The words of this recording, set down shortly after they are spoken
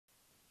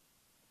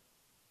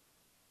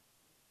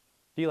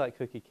Do you like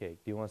cookie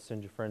cake? Do you want to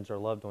send your friends or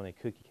loved one a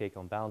cookie cake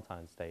on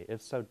Valentine's Day?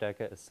 If so,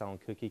 Decca is selling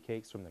cookie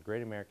cakes from the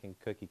Great American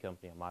Cookie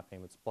Company on My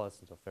Payments Plus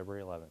until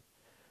February 11th.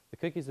 The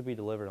cookies will be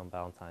delivered on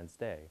Valentine's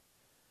Day.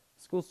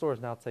 School store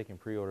is now taking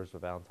pre-orders for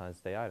Valentine's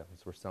Day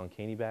items. We're selling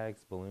candy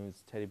bags,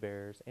 balloons, teddy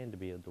bears, and to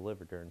be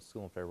delivered during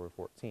school on February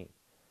 14th.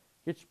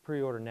 Get your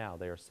pre-order now.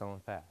 They are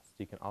selling fast.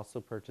 You can also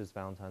purchase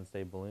Valentine's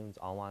Day balloons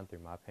online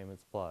through My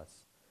Payments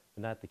Plus,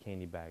 but not the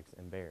candy bags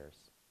and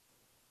bears.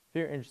 If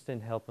you're interested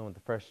in helping with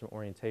the freshman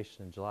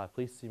orientation in July,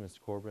 please see Ms.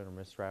 Corbin or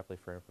Ms. Rapley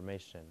for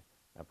information.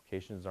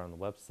 Applications are on the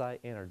website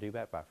and are due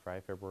back by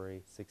Friday,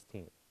 February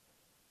 16th.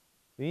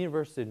 The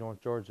University of North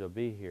Georgia will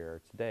be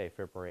here today,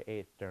 February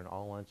 8th, during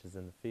all lunches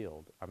in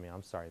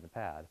the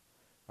pad.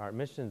 Our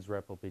admissions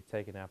rep will be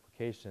taking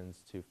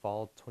applications to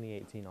fall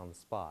 2018 on the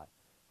spot.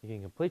 You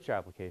can complete your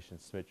application,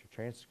 submit your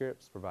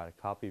transcripts, provide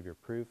a copy of your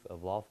proof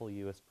of lawful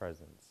U.S.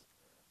 presence.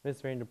 Ms.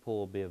 Vanderpool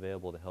will be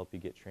available to help you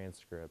get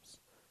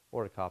transcripts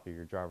or a copy of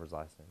your driver's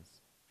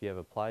license. If you have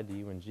applied to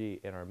UNG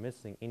and are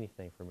missing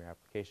anything from your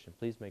application,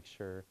 please make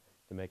sure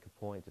to make a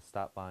point to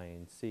stop by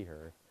and see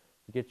her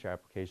to get your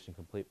application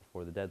complete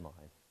before the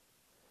deadline.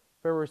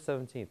 February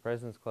 17th,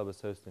 President's Club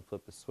is hosting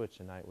Flip the Switch,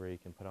 a night where you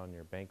can put on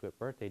your banquet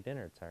birthday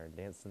dinner attire and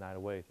dance the night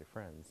away with your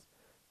friends.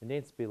 The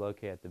dance will be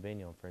located at the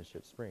venue on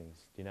Friendship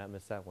Springs. Do not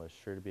miss that one. It's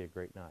sure to be a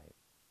great night.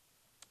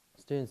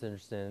 Students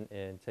interested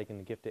in taking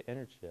the gifted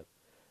internship,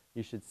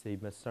 you should see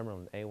Ms.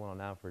 Summerlin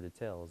A109 for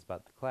details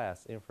about the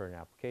class and for an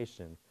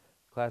application.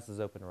 The class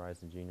is open to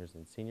rising juniors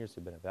and seniors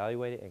who have been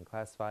evaluated and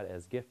classified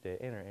as gifted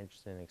and are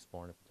interested in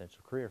exploring a potential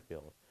career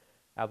field.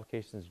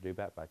 Applications are due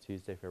back by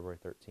Tuesday, February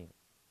 13th.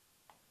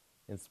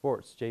 In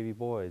sports, JV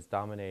boys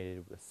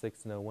dominated with a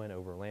 6-0 win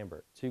over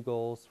Lambert. 2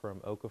 goals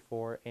from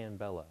Okafor and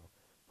Bello,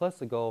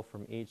 plus a goal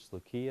from each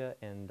Lukia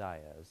and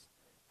Diaz.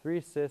 3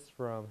 assists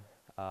from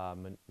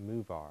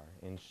Muvar,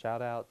 and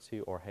shout out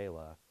to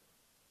Orhela.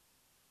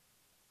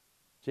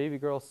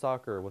 JV girls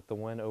soccer with the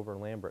win over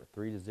Lambert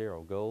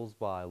 3-0. Goals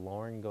by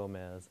Lauren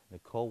Gomez,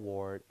 Nicole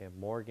Ward, and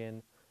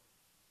Morgan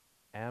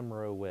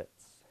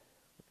Amrowitz,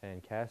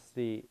 and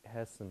Cassidy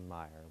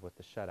Hessenmeyer with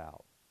the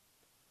shutout.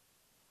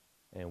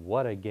 And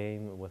what a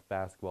game with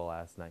basketball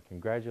last night.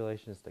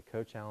 Congratulations to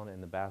Coach Allen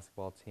and the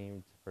basketball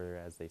team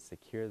as they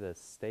secure the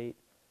state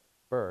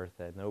berth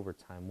at an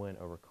overtime win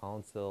over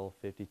Collinsville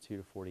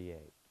 52-48.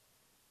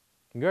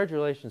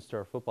 Congratulations to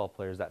our football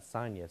players that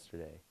signed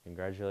yesterday.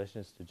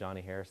 Congratulations to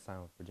Johnny Harris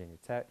signing with Virginia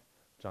Tech,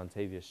 John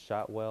Tavius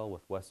Shotwell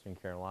with Western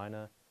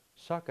Carolina,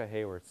 Shaka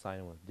Hayward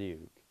signing with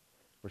Duke,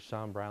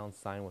 Rashawn Brown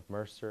signed with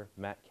Mercer,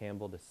 Matt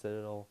Campbell to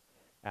Citadel,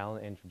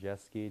 Alan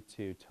Andrzejewski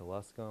to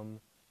Tuluscum,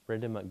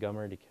 Brendan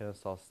Montgomery to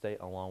Kennesaw State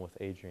along with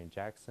Adrian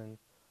Jackson,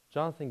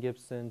 Jonathan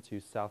Gibson to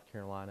South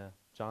Carolina,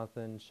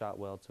 Jonathan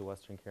Shotwell to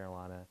Western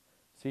Carolina,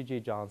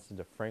 C.J. Johnson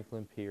to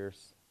Franklin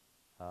Pierce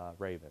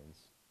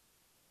Ravens.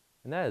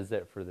 And that is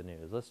it for the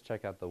news. Let's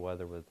check out the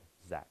weather with